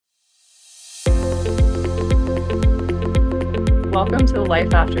Welcome to the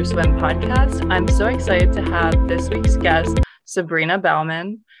Life After Swim podcast. I'm so excited to have this week's guest, Sabrina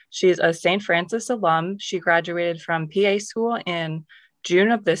Bauman. She's a St. Francis alum. She graduated from PA school in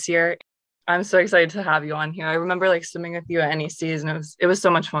June of this year. I'm so excited to have you on here. I remember swimming with you at NECs, and it was so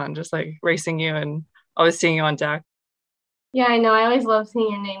much fun, just racing you and always seeing you on deck. Yeah, I know. I always love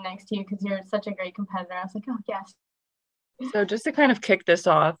seeing your name next to you because you're such a great competitor. I was like, oh, yes. So just to kind of kick this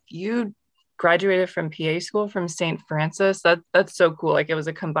off, you graduated from PA school from St. Francis. That's so cool. It was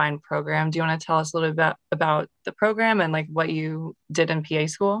a combined program. Do you want to tell us a little bit about the program and what you did in PA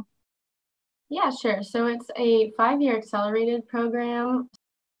school? Yeah, sure. So it's a 5-year accelerated program.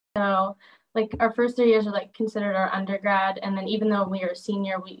 So our first 3 years are considered our undergrad. And then even though we are a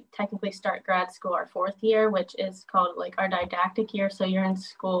senior, we technically start grad school our 4th year, which is called our didactic year. So you're in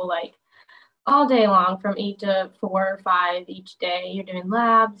school all day long from 8 to 4 or 5 each day. You're doing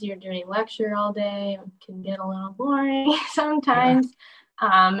labs, you're doing lecture all day. It can get a little boring sometimes.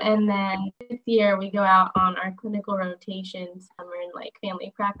 Yeah. And then 5th year, we go out on our clinical rotations. We're in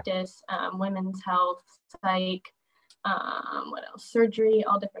family practice, women's health, psych, what else? Surgery,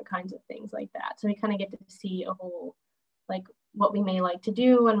 all different kinds of things like that. So we kind of get to see a whole, what we may like to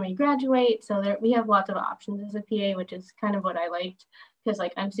do when we graduate. So we have lots of options as a PA, which is kind of what I liked. Because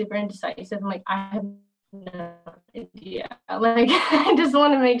I'm super indecisive. I have no idea. I just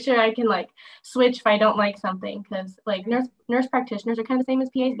want to make sure I can switch if I don't like something. Because nurse practitioners are kind of the same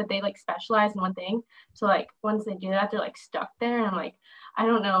as PAs, but they specialize in one thing. So once they do that, they're stuck there. And I'm I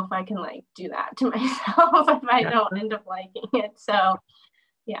don't know if I can do that to myself if I don't end up liking it. So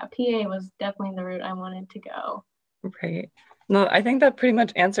yeah, PA was definitely the route I wanted to go. Right. No, I think that pretty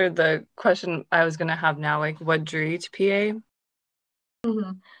much answered the question I was going to have now. What drew you to PA?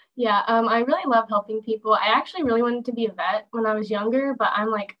 Mm-hmm. Yeah, I really love helping people. I actually really wanted to be a vet when I was younger, but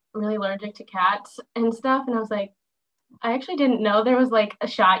I'm really allergic to cats and stuff. And I was I actually didn't know there was a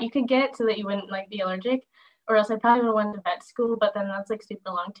shot you could get so that you wouldn't be allergic, or else I probably would have went to vet school. But then that's super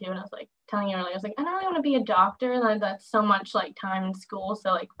long too. And I was telling you earlier, I was I don't really want to be a doctor. And that's so much time in school.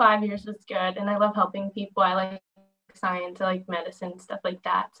 So 5 years is good. And I love helping people. I like science, I like medicine, stuff like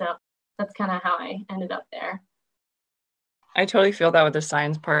that. So that's kind of how I ended up there. I totally feel that with the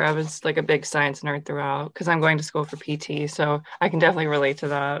science part. I was a big science nerd throughout because I'm going to school for PT, so I can definitely relate to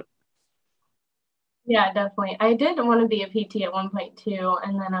that. Yeah, definitely. I did want to be a PT at one point too,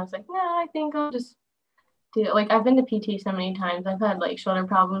 and then I was no, I think I'll just do it. I've been to PT so many times. I've had shoulder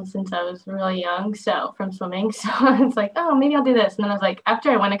problems since I was really young, so from swimming. So it's oh, maybe I'll do this. And then I was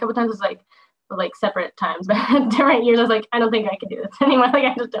after I went a couple times, it was separate times, but different years, I was I don't think I can do this anymore.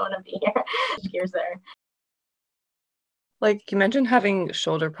 I just don't want to be here. Years there. You mentioned having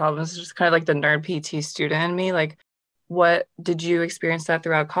shoulder problems, just kind of the nerd PT student in me. What did you experience that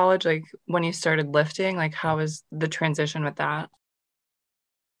throughout college? When you started lifting, how was the transition with that?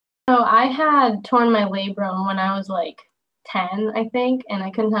 So I had torn my labrum when I was 10, I think, and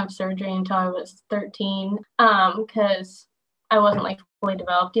I couldn't have surgery until I was 13 because I wasn't fully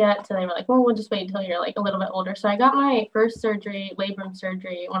developed yet. So they were well, we'll just wait until you're a little bit older. So I got my first surgery, labrum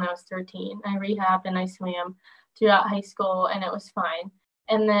surgery, when I was 13. I rehabbed and I swam throughout high school, and it was fine.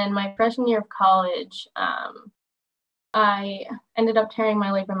 And then my freshman year of college, I ended up tearing my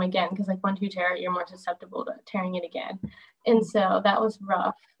labrum again because once you tear it, you're more susceptible to tearing it again. And so that was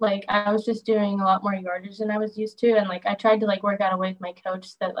rough. I was just doing a lot more yardage than I was used to. And I tried to work out a way with my coach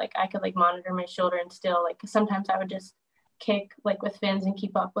so that I could monitor my shoulder and still sometimes I would just kick with fins and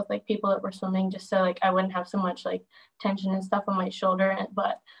keep up with people that were swimming just so I wouldn't have so much tension and stuff on my shoulder.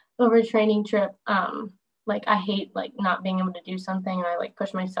 But over a training trip, I hate not being able to do something, and I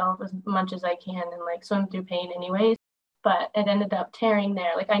push myself as much as I can and swim through pain anyways. But it ended up tearing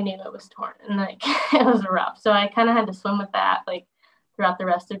there. I knew it was torn, and it was rough. So I kind of had to swim with that throughout the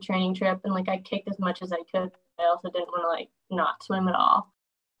rest of the training trip. And I kicked as much as I could. I also didn't want to not swim at all.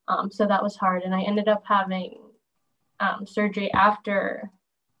 So that was hard. And I ended up having surgery after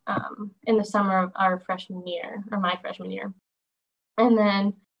in the summer of our freshman year, or my freshman year. And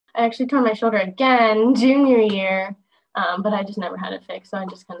then I actually tore my shoulder again junior year, but I just never had it fixed. So I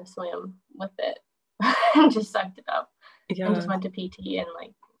just kind of swam with it and just sucked it up. Yeah. And just went to PT and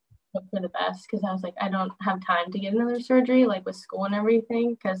hope for the best because I was I don't have time to get another surgery with school and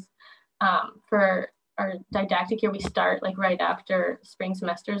everything because for our didactic year we start right after spring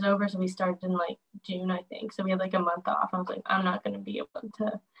semester is over, so we started in June, I think. So we had a month off. I was I'm not going to be able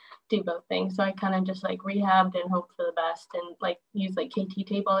to do both things, so I kind of just rehabbed and hoped for the best and use KT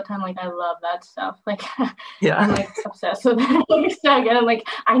tape all the time. I love that stuff. Yeah, I'm obsessed with it. So good. I'm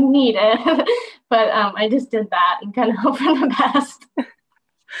I need it. But I just did that and kind of hope for the best.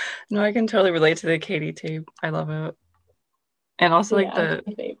 No, I can totally relate to the KT tape. I love it. And also like Yeah, it's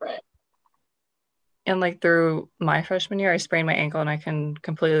my favorite. and like through my freshman year, I sprained my ankle and I can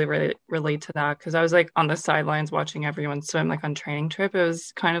completely relate to that because I was like on the sidelines watching everyone swim like on training trip. It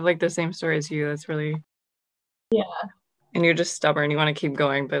was kind of like the same story as you. That's really, Yeah. and you're just stubborn. You want to keep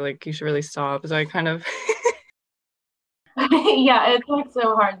going, but like you should really stop. So I kind of, Yeah, it's like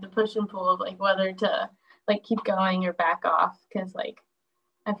so hard, the push and pull of like whether to like keep going or back off, because like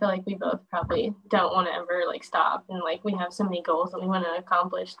I feel like we both probably don't want to ever like stop, and like we have so many goals that we want to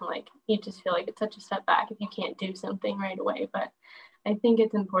accomplish, and like you just feel like it's such a step back if you can't do something right away. But I think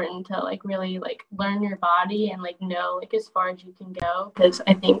it's important to like really like learn your body and like know like as far as you can go, because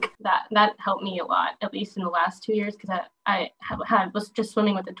I think that helped me a lot, at least in the last 2 years, because was just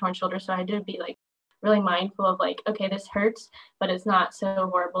swimming with a torn shoulder, so I had to be like really mindful of like, okay, this hurts, but it's not so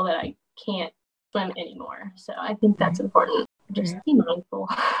horrible that I can't swim anymore. So I think that's important. Just be mindful.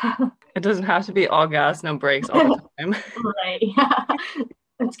 it doesn't have to be all gas, no brakes all the time. Right. Yeah.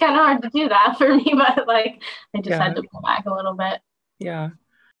 It's kind of hard to do that for me, but like I just Yeah. had to pull back a little bit. Yeah.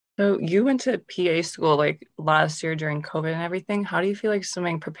 So you went to PA school like last year during COVID and everything. How do you feel like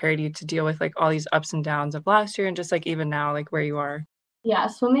swimming prepared you to deal with like all these ups and downs of last year and just like even now, like where you are? Yeah,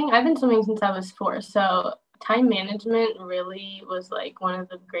 swimming. I've been swimming since I was 4. So time management really was like one of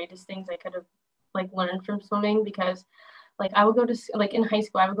the greatest things I could have like learned from swimming, because like I would go to like in high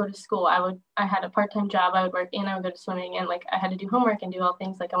school, I would go to school. I had a part-time job, I would work, and I would go to swimming, and like I had to do homework and do all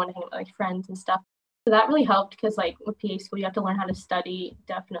things, like I wanted to hang out with like friends and stuff. So that really helped, because like with PA school you have to learn how to study,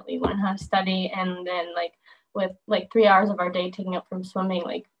 definitely learn how to study. And then like with like 3 hours of our day taking up from swimming,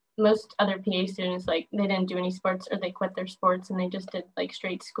 like most other PA students, like they didn't do any sports, or they quit their sports and they just did like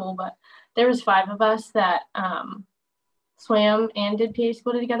straight school. But there was 5 of us that swam and did PA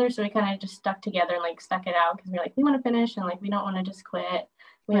school together. So we kind of just stuck together and like stuck it out, because we are like, we want to finish and like we don't want to just quit.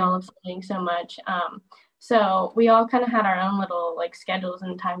 We all love swimming so much. So we all kind of had our own little like schedules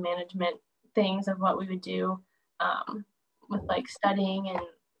and time management things of what we would do with like studying. And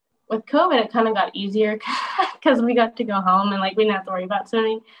with COVID, it kind of got easier because we got to go home and like we didn't have to worry about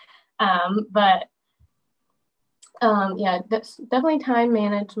swimming. But yeah, that's definitely time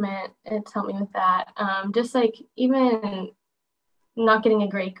management. It's helped me with that. Just like even not getting a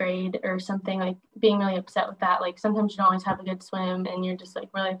great grade or something, like being really upset with that. Like sometimes you don't always have a good swim and you're just like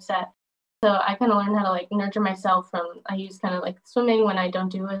really upset. So I kind of learned how to like nurture myself from, I use kind of like swimming when I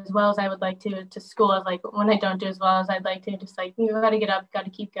don't do as well as I would like to school as like when I don't do as well as I'd like to, just like you got to get up, got to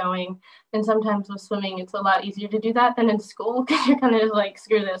keep going. And sometimes with swimming, it's a lot easier to do that than in school, because you're kind of just like,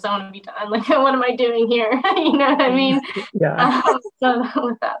 screw this, I want to be done. Like, what am I doing here? You know what I mean? Yeah. So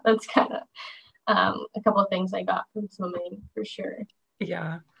with that, that's kind of a couple of things I got from swimming for sure.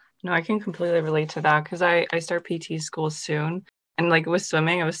 Yeah. No, I can completely relate to that because I start PT school soon. And like with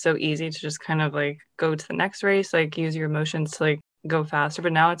swimming, it was so easy to just kind of like go to the next race, like use your emotions to like go faster.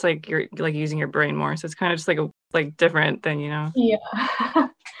 But now it's like you're like using your brain more. So it's kind of just like different than, you know. Yeah.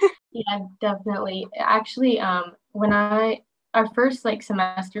 Yeah, definitely. Actually, when our first like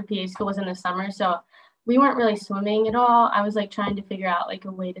semester PA school was in the summer, so we weren't really swimming at all. I was like trying to figure out like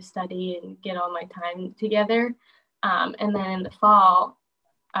a way to study and get all my time together. And then in the fall,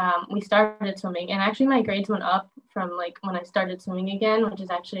 we started swimming, and actually my grades went up from like when I started swimming again, which is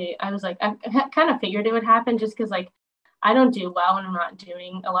actually, I was like, I kind of figured it would happen, just because like I don't do well when I'm not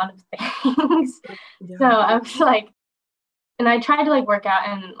doing a lot of things. Yeah. So I was like, and I tried to like work out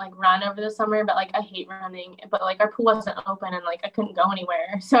and like run over the summer, but like I hate running. But like our pool wasn't open and like I couldn't go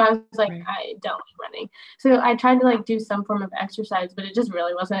anywhere. So I was like, Right. I don't like running. So I tried to like do some form of exercise, but it just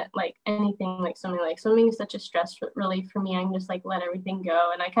really wasn't like anything like swimming. Like swimming is such a stress relief for me. I can just like let everything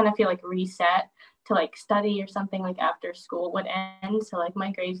go. And I kind of feel like reset to like study or something like after school would end. So like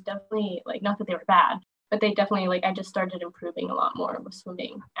my grades definitely, like, not that they were bad, but they definitely, like, I just started improving a lot more with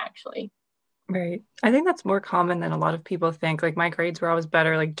swimming actually. Right. I think that's more common than a lot of people think. Like my grades were always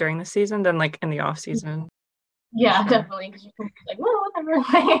better like during the season than like in the off season. Yeah, Sure. definitely. Because you can be like, well,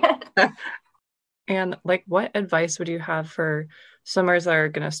 whatever. And like, what advice would you have for swimmers that are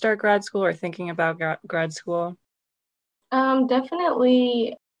going to start grad school or thinking about grad school?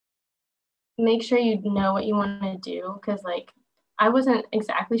 Definitely make sure you know what you want to do, because like I wasn't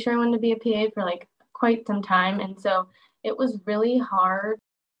exactly sure I wanted to be a PA for like quite some time, and so it was really hard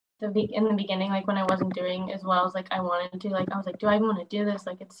to be in the beginning, like when I wasn't doing as well as like I wanted to. Like I was like, do I want to do this?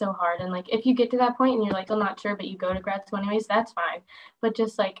 Like it's so hard. And like if you get to that point and you're like, I'm not sure, but you go to grad school anyways, that's fine. But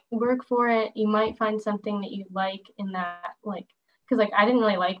just like work for it. You might find something that you like in that, like, because like I didn't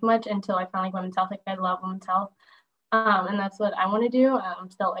really like much until I found like women's health. Like I love women's health. And that's what I want to do. I'm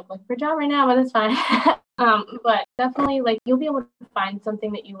still like looking for a job right now, but it's fine. But definitely like you'll be able to find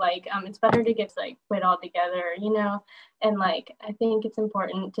something that you like. It's better to get like quit altogether, and like I think it's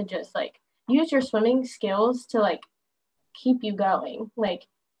important to just like use your swimming skills to like keep you going. Like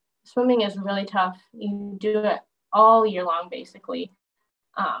swimming is really tough. You do it all year long basically.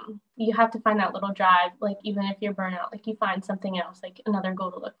 You have to find that little drive, like even if you're burnout, like you find something else, like another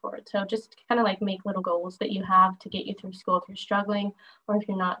goal to look forward. So just kind of like make little goals that you have to get you through school if you're struggling, or if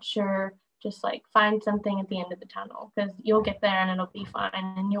you're not sure, just like find something at the end of the tunnel, because you'll get there and it'll be fine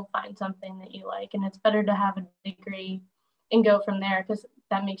and you'll find something that you like. And it's better to have a degree and go from there, because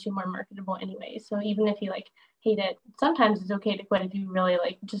that makes you more marketable anyway. So even if you like hate it, sometimes it's okay to quit if you really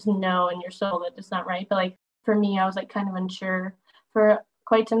like just know in your soul that it's not right. But like for me, I was like kind of unsure for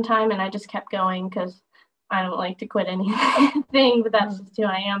quite some time, and I just kept going because I don't like to quit anything, but that's just who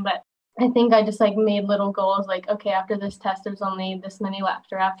I am. But I think I just like made little goals, like, okay, after this test there's only this many left,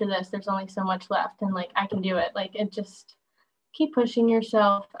 or after this there's only so much left, and like I can do it. Like it just keep pushing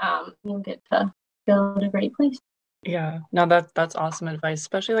yourself. You'll get to go to a great place. Yeah, no, that's awesome advice,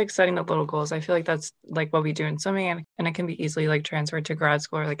 especially like setting the little goals. I feel like that's like what we do in swimming, and it can be easily like transferred to grad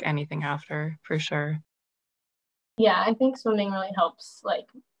school or like anything after, for sure. Yeah, I think swimming really helps, like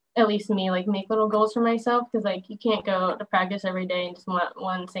at least me, like make little goals for myself, because like you can't go to practice every day and just want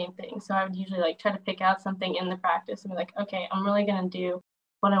one same thing. So I would usually like try to pick out something in the practice and be like, okay, I'm really gonna do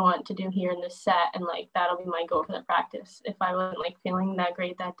what I want to do here in this set, and like that'll be my goal for the practice. If I wasn't like feeling that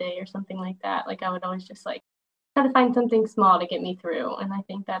great that day or something like that, like I would always just like try to find something small to get me through. And I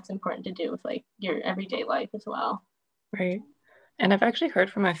think that's important to do with like your everyday life as well. Right. And I've actually heard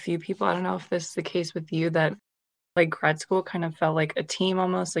from a few people, I don't know if this is the case with you, that like grad school kind of felt like a team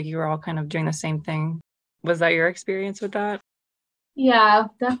almost, like you were all kind of doing the same thing. Was that your experience with that? Yeah,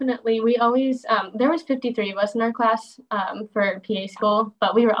 definitely. We always there was 53 of us in our class for PA school,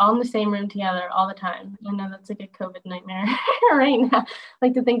 but we were all in the same room together all the time. I know that's like a COVID nightmare right now,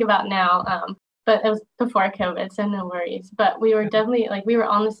 like to think about now. But it was before COVID, so no worries. But we were definitely like we were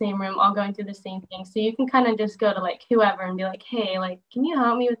all in the same room, all going through the same thing. So you can kind of just go to like whoever and be like, hey, like, can you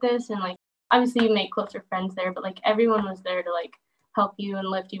help me with this? And like obviously you make closer friends there, but like everyone was there to like help you and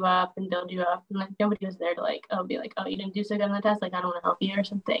lift you up and build you up. And like nobody was there to like, oh, be like, oh, you didn't do so good on the test, like I don't want to help you or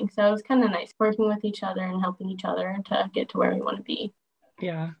something. So it was kind of nice working with each other and helping each other to get to where we want to be.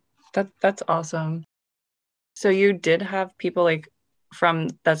 Yeah. That's awesome. So you did have people like from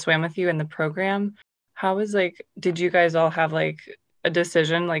that swam with you in the program. How was like, did you guys all have like a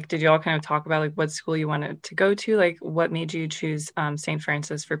decision? Like, did you all kind of talk about like what school you wanted to go to? Like, what made you choose St.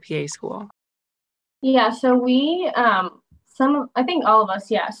 Francis for PA school? Yeah, so we I think all of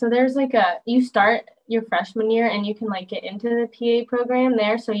us, yeah. So there's like you start your freshman year and you can like get into the PA program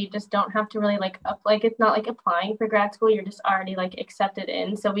there, so you just don't have to really like like it's not like applying for grad school, you're just already like accepted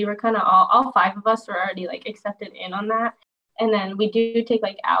in. So we were kind of all five of us were already like accepted in on that. And then we do take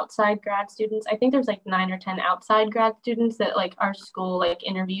like outside grad students. I think there's like 9 or 10 outside grad students that like our school like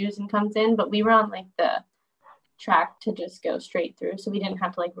interviews and comes in, but we were on like the track to just go straight through. So we didn't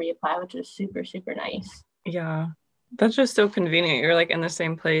have to like reapply, which was super, super nice. Yeah. That's just so convenient. You're like in the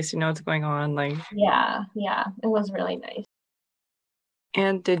same place, you know what's going on. Like, Yeah, it was really nice.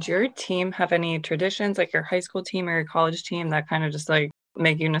 and did your team have any traditions, like your high school team or your college team, that kind of just like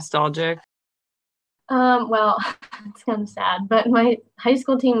make you nostalgic? Well, it's kind of sad, but my high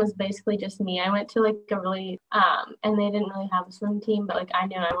school team was basically just me. I went to like a really and they didn't really have a swim team, but like I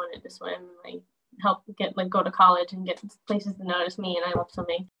knew I wanted to swim and like help get like go to college and get places to notice me, and I love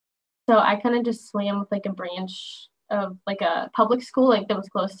swimming. So I kind of just swam with like a branch of like a public school like that was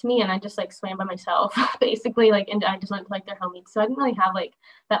close to me, and I just like swam by myself basically, like, and I just went to like their home meets. So I didn't really have like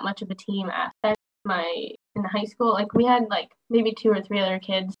that much of a team aspect. My in high school, like we had like maybe 2 or 3 other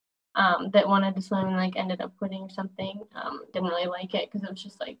kids that wanted to swim and like ended up quitting or something. Didn't really like it because it was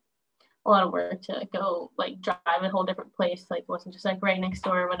just like a lot of work to go like drive a whole different place. Like it wasn't just like right next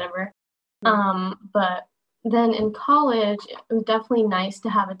door or whatever. But then in college, it was definitely nice to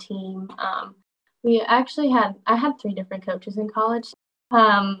have a team. I had 3 different coaches in college.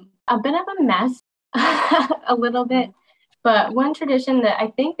 A bit of a mess, a little bit. But one tradition that I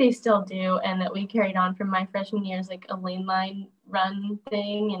think they still do and that we carried on from my freshman year is like a lane line run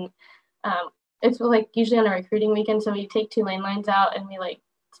thing. And it's like usually on a recruiting weekend. So we take 2 lane lines out and we like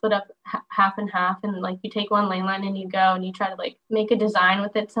split up half and half. And like you take one lane line and you go and you try to like make a design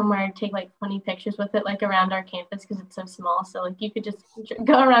with it somewhere, take like 20 pictures with it, like around our campus because it's so small. So like you could just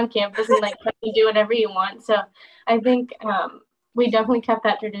go around campus and like do whatever you want. So I think we definitely kept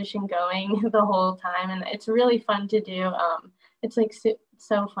that tradition going the whole time, and it's really fun to do. It's like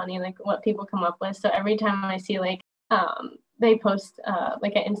so funny like what people come up with. So every time I see like they post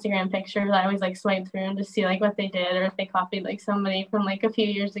like an Instagram picture that I always like swipe through and just see like what they did, or if they copied like somebody from like a few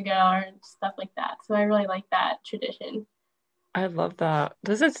years ago or stuff like that. So I really like that tradition. I love that.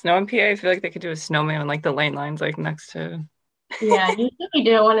 Does it snow in PA? I feel like they could do a snowman on like the lane lines like next to. Yeah, usually we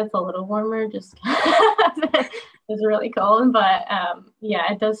do it when it's a little warmer, just it's really cold. But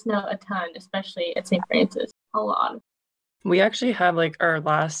yeah, it does snow a ton, especially at St. Francis, a lot. We actually had like our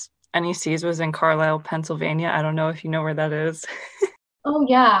last NECs was in Carlisle, Pennsylvania. I don't know if you know where that is. Oh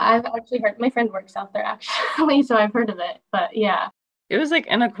yeah, I've actually heard. My friend works out there actually, so I've heard of it. But yeah, It was like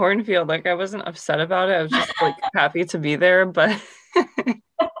in a cornfield. Like I wasn't upset about it. I was just like happy to be there. But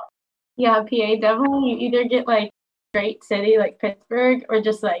yeah, PA definitely. You either get like great city like Pittsburgh, or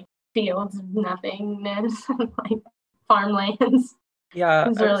just like fields of nothingness and like farmlands. yeah,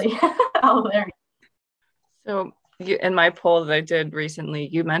 It's really all there. so you, in my poll that I did recently,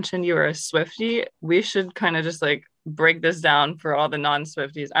 you mentioned you were a Swiftie. We should kind of just like break this down for all the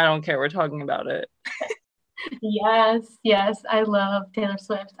non-Swifties. I don't care. We're talking about it. Yes, yes, I love Taylor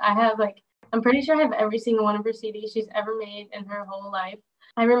Swift. I have like, I'm pretty sure I have every single one of her CDs she's ever made in her whole life.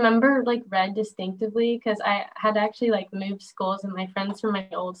 I remember like Red distinctively because I had actually like moved schools, and my friends from my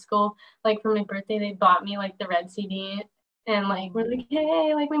old school, like for my birthday, they bought me like the Red CD, and like we're like,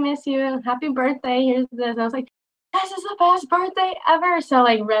 hey, like we miss you and happy birthday. Here's this. And I was like, this is the best birthday ever. So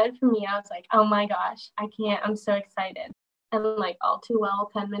like Red for me, I was like, oh my gosh, I can't. I'm so excited. And like All Too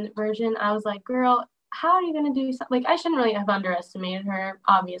Well 10-minute version, I was like, girl, how are you going to do something? Like, I shouldn't really have underestimated her.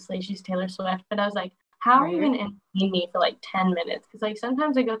 Obviously, she's Taylor Swift, but I was like, how are you Right? going to entertain me for like 10 minutes? Because like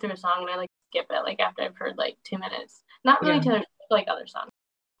sometimes I go through a song and I like skip it, like after I've heard like 2 minutes. Not really Yeah. Taylor Swift, but like other songs.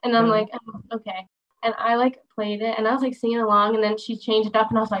 And I'm Yeah. like, oh, okay. And I like played it and I was like singing along, and then she changed it up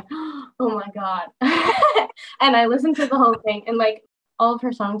and I was like, oh my God. And I listened to the whole thing, and like all of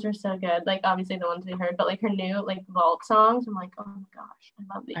her songs are so good. Like obviously the ones we heard, but like her new like vault songs, I'm like, oh my gosh,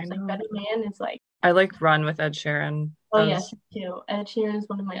 I love I these. Like know. Better Man is like, I like Run with Ed Sheeran. oh That yes, was, too. Ed Sheeran is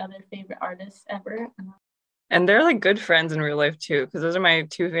one of my other favorite artists ever. and they're like good friends in real life too, because those are my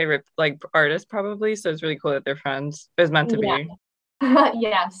two favorite like artists probably. So it's really cool that they're friends. It was meant to Yeah. be.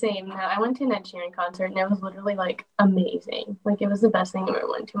 Yeah, same. No, I went to an Ed Sheeran concert and it was literally like amazing. Like it was the best thing I've ever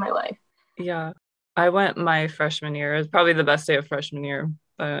went to in my life. Yeah. I went my freshman year. It was probably the best day of freshman year.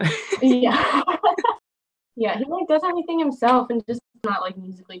 But Yeah. Yeah, he like does everything himself and just not like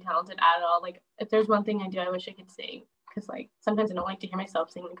musically talented at all. Like if there's one thing I do, I wish I could sing, because like sometimes I don't like to hear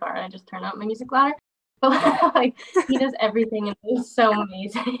myself sing in the car. I just turn up my music louder. But like he does everything and it's so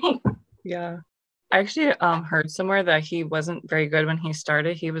amazing. yeah. I actually heard somewhere that he wasn't very good when he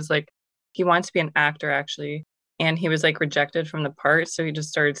started. He was like he wants to be an actor actually, and he was like rejected from the part, so he just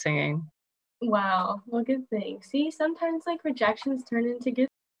started singing. Wow, well, good thing. See, sometimes like rejections turn into good.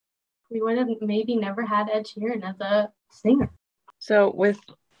 We would have maybe never had Ed Sheeran as a singer. So with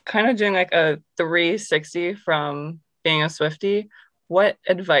kind of doing like a 360 from being a Swiftie, what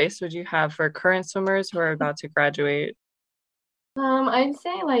advice would you have for current swimmers who are about to graduate? I'd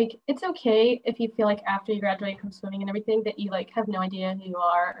say like it's okay if you feel like after you graduate from swimming and everything that you like have no idea who you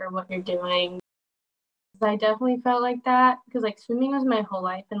are or what you're doing. I definitely felt like that because like swimming was my whole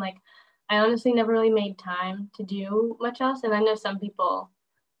life, and like I honestly never really made time to do much else. And I know some people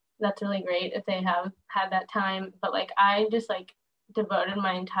that's really great if they have had that time, but like I just like devoted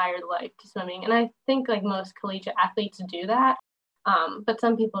my entire life to swimming, and I think like most collegiate athletes do that. But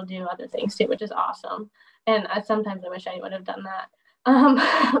some people do other things too, which is awesome. And sometimes I wish I would have done that.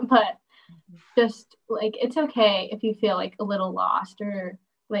 But just like it's okay if you feel like a little lost or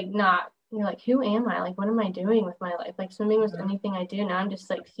like not, you're like, who am I, like what am I doing with my life? Like swimming was anything I do, now I'm just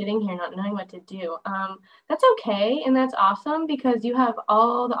like sitting here not knowing what to do. That's okay, and that's awesome because you have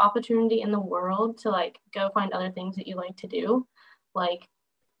all the opportunity in the world to like go find other things that you like to do. Like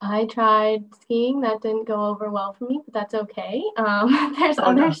I tried skiing, that didn't go over well for me, but that's okay. There's Oh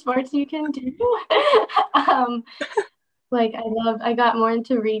other no. sports you can do. um, like I got more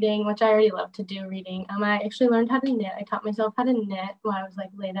into reading, which I already love to do reading. I actually learned how to knit. I taught myself how to knit while I was like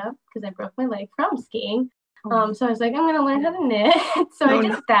laid up because I broke my leg from skiing. Oh, So I was like, I'm gonna learn how to knit. So I oh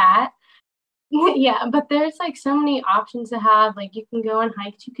did no. that. Yeah, but there's like so many options to have. Like you can go on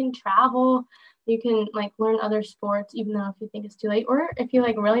hikes, you can travel, you can like learn other sports, even though if you think it's too late. Or if you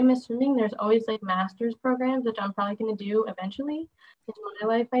like really miss swimming, there's always like master's programs, which I'm probably gonna do eventually in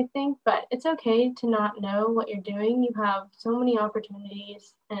my life, I think. But it's okay to not know what you're doing. You have so many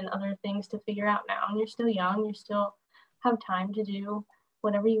opportunities and other things to figure out now, and you're still young, you still have time to do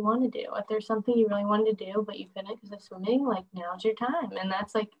whatever you want to do. If there's something you really wanted to do but you couldn't because of swimming, like now's your time. And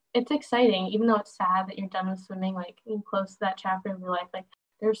that's like it's exciting, even though it's sad that you're done with swimming, like you close to that chapter of your life. Like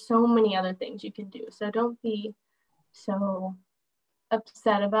there's so many other things you can do. So don't be so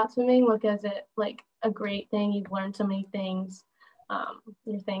upset about swimming. Look as it like a great thing. You've learned so many things.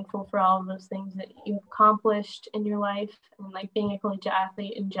 You're thankful for all of those things that you've accomplished in your life, and like being a collegiate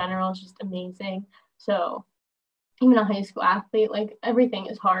athlete in general is just amazing. So even a high school athlete, like everything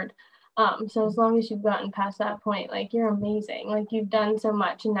is hard. So as long as you've gotten past that point, like you're amazing. Like you've done so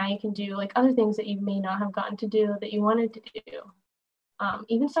much, and now you can do like other things that you may not have gotten to do that you wanted to do.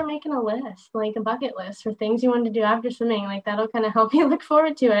 Even start making a list, like a bucket list for things you want to do after swimming. Like that'll kind of help you look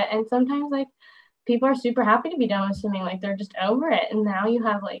forward to it. And sometimes like people are super happy to be done with swimming. Like they're just over it. And now you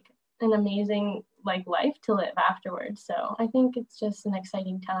have like an amazing like life to live afterwards. So I think it's just an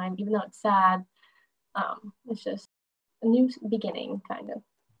exciting time, even though it's sad. It's just a new beginning kind of.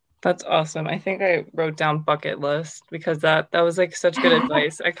 That's awesome. I think I wrote down bucket list because that was like such good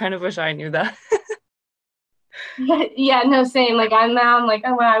advice. I kind of wish I knew that. Yeah, no, same. Like I'm like,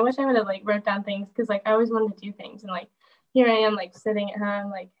 oh wow, I wish I would have like wrote down things, because like I always wanted to do things, and like here I am like sitting at home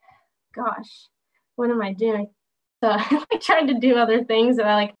like, gosh, what am I doing? So I'm like trying to do other things that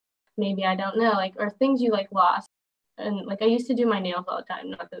I like maybe I don't know, like, or things you like lost. And like I used to do my nails all the time,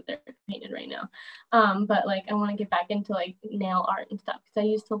 not that they're painted right now, but like I want to get back into like nail art and stuff, because I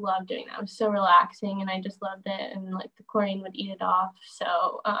used to love doing that. It was so relaxing and I just loved it, and like the chlorine would eat it off,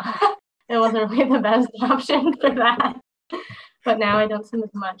 so it wasn't really the best option for that. But now I don't swim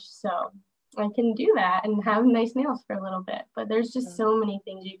as much, so I can do that and have nice nails for a little bit. But there's just so many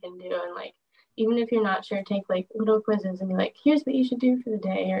things you can do, and like even if you're not sure, take like little quizzes and be like, here's what you should do for the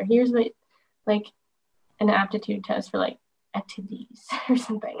day, or here's what, like an aptitude test for like activities or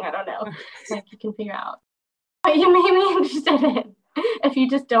something. I don't know. Like you can figure out what you may be interested in if you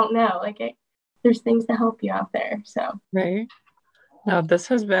just don't know. Like there's things to help you out there. So right. No, this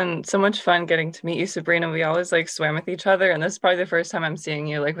has been so much fun getting to meet you, Sabrina. We always like swam with each other, and this is probably the first time I'm seeing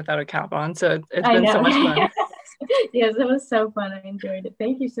you like without a cap on. So it's been so much fun. Yes, it was so fun. I enjoyed it.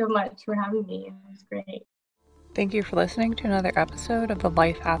 Thank you so much for having me. It was great. Thank you for listening to another episode of the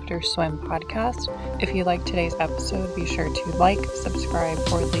Life After Swim podcast. If you liked today's episode, be sure to like, subscribe,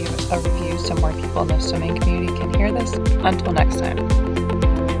 or leave a review so more people in the swimming community can hear this. Until next time.